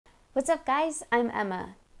What's up guys, I'm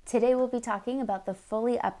Emma. Today we'll be talking about the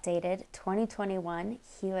fully updated 2021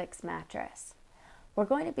 Helix mattress. We're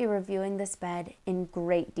going to be reviewing this bed in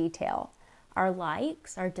great detail, our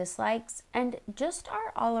likes, our dislikes, and just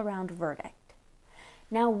our all-around verdict.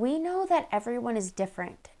 Now we know that everyone is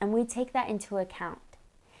different and we take that into account.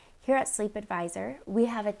 Here at Sleep Advisor, we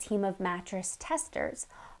have a team of mattress testers,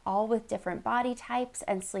 all with different body types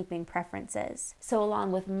and sleeping preferences. So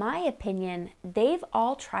along with my opinion, they've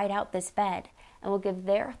all tried out this bed and will give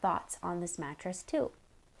their thoughts on this mattress too.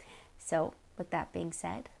 So with that being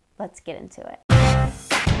said, let's get into it.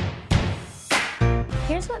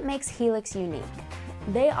 Here's what makes Helix unique.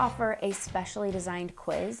 They offer a specially designed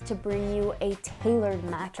quiz to bring you a tailored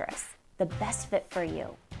mattress, the best fit for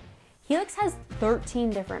you. Helix has 13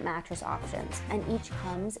 different mattress options, and each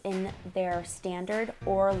comes in their standard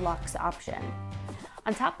or luxe option.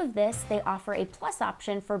 On top of this, they offer a plus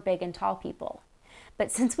option for big and tall people.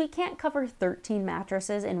 But since we can't cover 13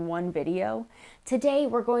 mattresses in one video, today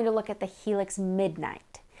we're going to look at the Helix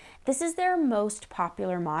Midnight. This is their most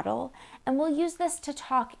popular model, and we'll use this to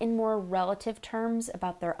talk in more relative terms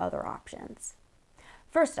about their other options.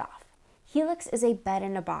 First off, Helix is a bed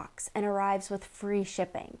in a box and arrives with free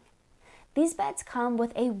shipping. These beds come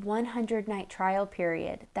with a 100-night trial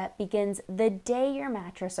period that begins the day your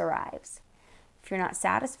mattress arrives. If you're not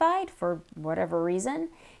satisfied for whatever reason,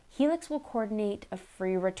 Helix will coordinate a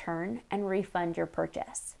free return and refund your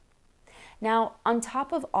purchase. Now, on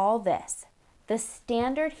top of all this, the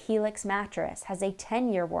standard Helix mattress has a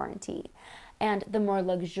 10-year warranty, and the more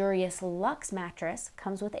luxurious Luxe mattress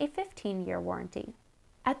comes with a 15-year warranty.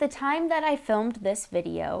 At the time that I filmed this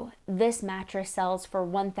video, this mattress sells for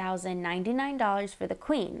 $1,099 for the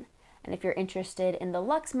queen. And if you're interested in the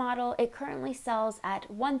Luxe model, it currently sells at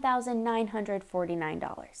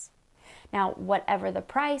 $1,949. Now, whatever the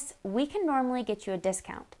price, we can normally get you a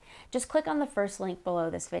discount. Just click on the first link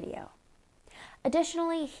below this video.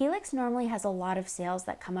 Additionally, Helix normally has a lot of sales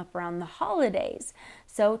that come up around the holidays.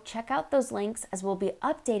 So check out those links as we'll be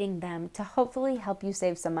updating them to hopefully help you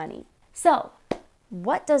save some money. So,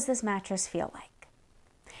 what does this mattress feel like?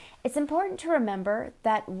 It's important to remember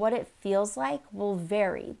that what it feels like will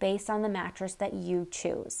vary based on the mattress that you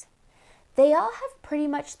choose. They all have pretty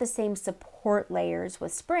much the same support layers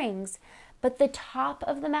with springs, but the top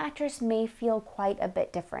of the mattress may feel quite a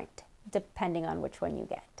bit different, depending on which one you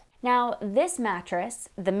get. Now, this mattress,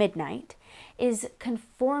 the Midnight, is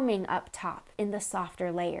conforming up top in the softer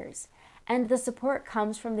layers, and the support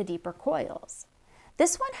comes from the deeper coils.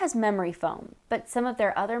 This one has memory foam, but some of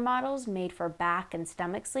their other models made for back and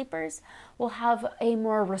stomach sleepers will have a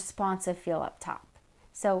more responsive feel up top.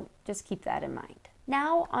 So just keep that in mind.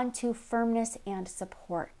 Now onto firmness and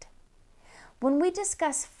support. When we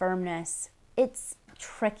discuss firmness, it's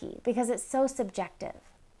tricky because it's so subjective.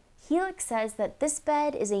 Helix says that this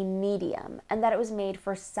bed is a medium and that it was made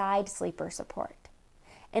for side sleeper support.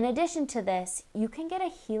 In addition to this, you can get a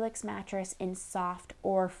Helix mattress in soft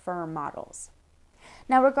or firm models.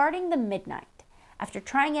 Now regarding the Midnight, after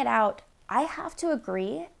trying it out, I have to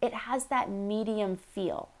agree it has that medium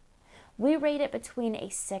feel. We rate it between a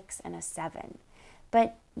 6 and a 7,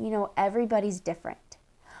 but everybody's different.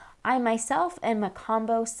 I myself am a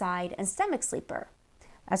combo side and stomach sleeper.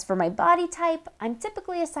 As for my body type, I'm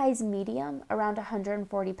typically a size medium, around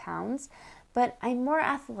 140 pounds, but I'm more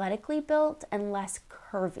athletically built and less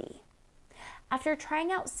curvy. After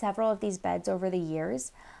trying out several of these beds over the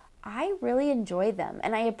years, I really enjoy them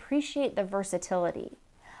and I appreciate the versatility.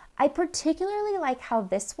 I particularly like how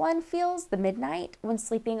this one feels, the Midnight, when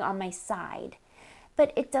sleeping on my side,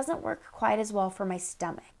 but it doesn't work quite as well for my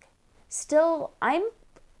stomach. Still, I'm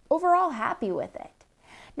overall happy with it.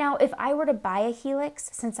 Now, if I were to buy a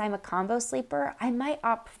Helix, since I'm a combo sleeper, I might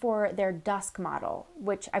opt for their Dusk model,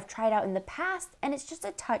 which I've tried out in the past and it's just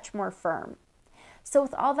a touch more firm. So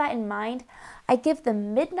with all that in mind, I give the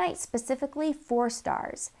Midnight specifically 4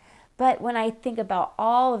 stars. But when I think about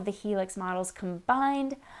all of the Helix models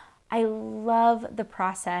combined, I love the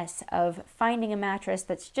process of finding a mattress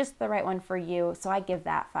that's just the right one for you, so I give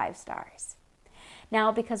that 5 stars.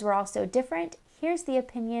 Now, because we're all so different, here's the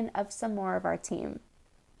opinion of some more of our team.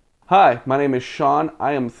 Hi, my name is Sean.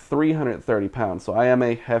 I am 330 pounds, so I am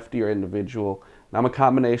a heftier individual. And I'm a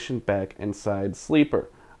combination back and side sleeper.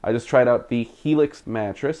 I just tried out the Helix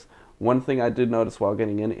mattress. One thing I did notice while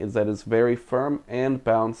getting in is that it's very firm and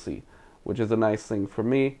bouncy, which is a nice thing for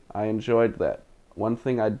me. I enjoyed that. One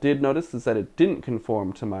thing I did notice is that it didn't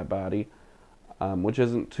conform to my body, which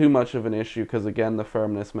isn't too much of an issue because, again, the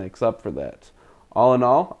firmness makes up for that. All in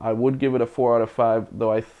all, I would give it a 4 out of 5,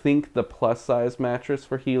 though I think the plus size mattress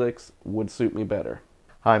for Helix would suit me better.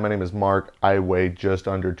 Hi, my name is Mark. I weigh just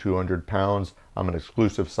under 200 pounds. I'm an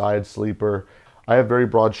exclusive side sleeper. I have very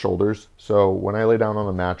broad shoulders, so when I lay down on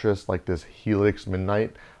a mattress like this Helix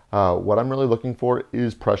Midnight, what I'm really looking for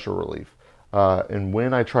is pressure relief. And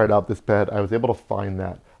when I tried out this bed, I was able to find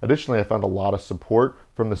that. Additionally, I found a lot of support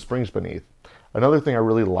from the springs beneath. Another thing I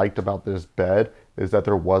really liked about this bed is that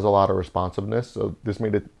there was a lot of responsiveness, so this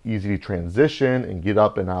made it easy to transition and get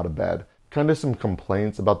up and out of bed. Kind of some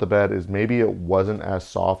complaints about the bed is maybe it wasn't as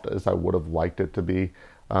soft as I would have liked it to be.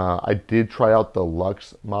 I did try out the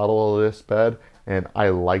Luxe model of this bed and I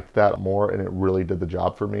liked that more and it really did the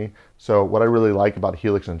job for me. So what I really like about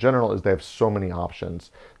Helix in general is they have so many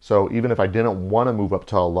options. So even if I didn't want to move up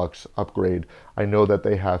to a Luxe upgrade, I know that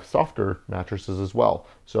they have softer mattresses as well.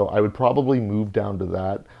 So I would probably move down to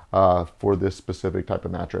that for this specific type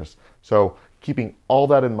of mattress. So keeping all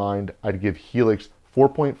that in mind, I'd give Helix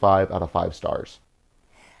 4.5 out of 5 stars.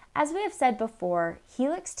 As we have said before,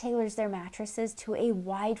 Helix tailors their mattresses to a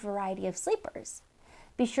wide variety of sleepers.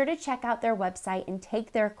 Be sure to check out their website and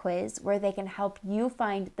take their quiz where they can help you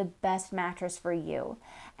find the best mattress for you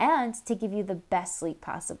and to give you the best sleep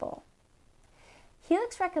possible.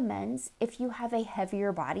 Helix recommends, if you have a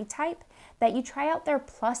heavier body type, that you try out their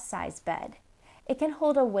plus size bed. It can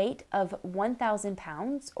hold a weight of 1,000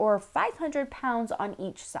 pounds or 500 pounds on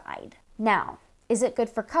each side. Now, is it good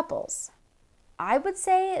for couples? I would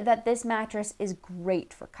say that this mattress is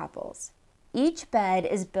great for couples. Each bed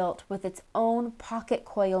is built with its own pocket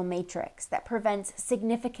coil matrix that prevents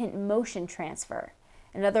significant motion transfer.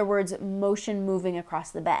 In other words, motion moving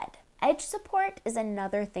across the bed. Edge support is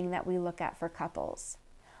another thing that we look at for couples.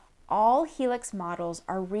 All Helix models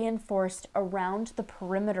are reinforced around the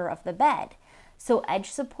perimeter of the bed, so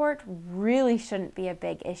edge support really shouldn't be a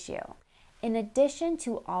big issue. In addition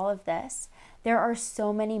to all of this, there are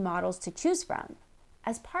so many models to choose from.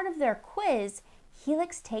 As part of their quiz,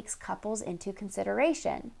 Helix takes couples into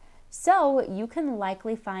consideration, so you can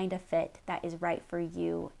likely find a fit that is right for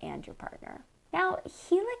you and your partner. Now,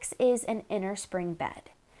 Helix is an inner spring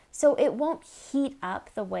bed, so it won't heat up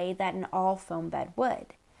the way that an all foam bed would.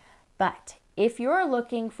 But if you're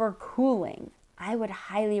looking for cooling, I would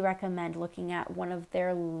highly recommend looking at one of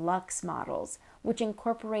their Luxe models, which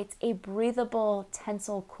incorporates a breathable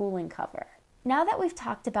tensile cooling cover. Now that we've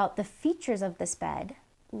talked about the features of this bed,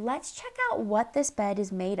 let's check out what this bed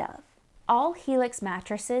is made of. All Helix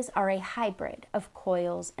mattresses are a hybrid of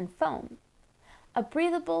coils and foam. A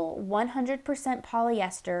breathable 100%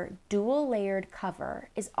 polyester dual layered cover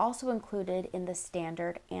is also included in the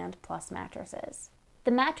standard and plus mattresses.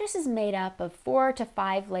 The mattress is made up of 4 to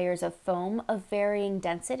 5 layers of foam of varying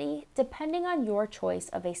density depending on your choice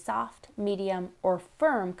of a soft, medium, or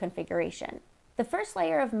firm configuration. The first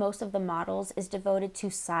layer of most of the models is devoted to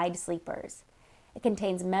side sleepers. It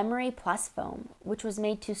contains memory plus foam, which was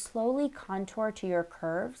made to slowly contour to your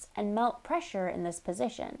curves and melt pressure in this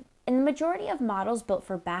position. In the majority of models built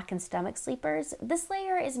for back and stomach sleepers, this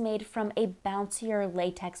layer is made from a bouncier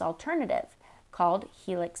latex alternative called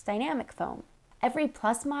Helix Dynamic Foam. Every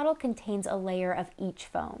plus model contains a layer of each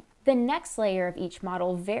foam. The next layer of each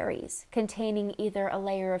model varies, containing either a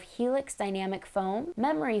layer of Helix Dynamic Foam,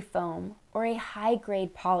 memory foam, or a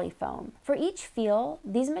high-grade polyfoam. For each feel,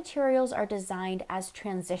 these materials are designed as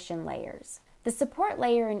transition layers. The support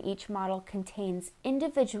layer in each model contains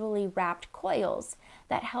individually wrapped coils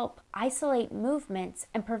that help isolate movements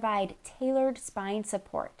and provide tailored spine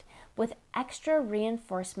support with extra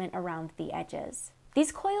reinforcement around the edges.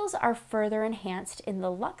 These coils are further enhanced in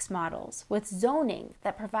the Luxe models with zoning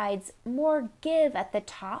that provides more give at the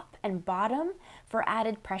top and bottom for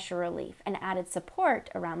added pressure relief and added support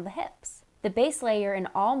around the hips. The base layer in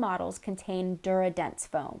all models contain DuraDense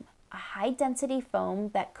foam, a high-density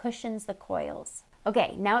foam that cushions the coils.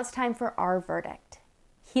 Okay, now it's time for our verdict.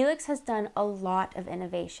 Helix has done a lot of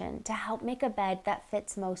innovation to help make a bed that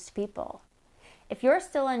fits most people. If you're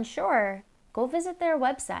still unsure, go visit their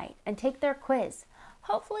website and take their quiz.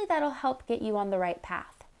 Hopefully that'll help get you on the right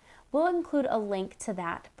path. We'll include a link to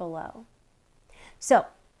that below. So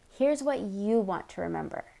here's what you want to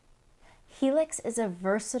remember. Helix is a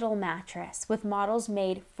versatile mattress with models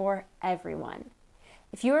made for everyone.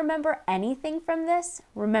 If you remember anything from this,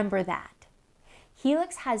 remember that.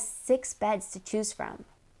 Helix has 6 beds to choose from,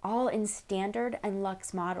 all in standard and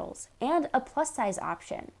Luxe models, and a plus size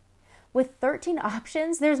option. With 13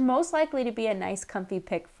 options, there's most likely to be a nice comfy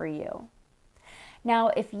pick for you. Now,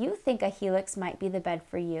 if you think a Helix might be the bed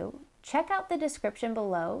for you, check out the description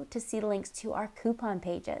below to see links to our coupon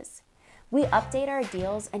pages. We update our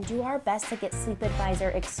deals and do our best to get Sleep Advisor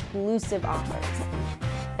exclusive offers.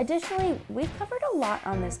 Additionally, we've covered a lot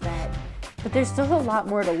on this bed, but there's still a lot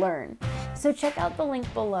more to learn. So check out the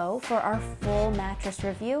link below for our full mattress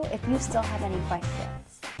review if you still have any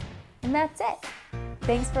questions. And that's it.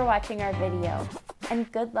 Thanks for watching our video,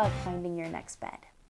 and good luck finding your next bed.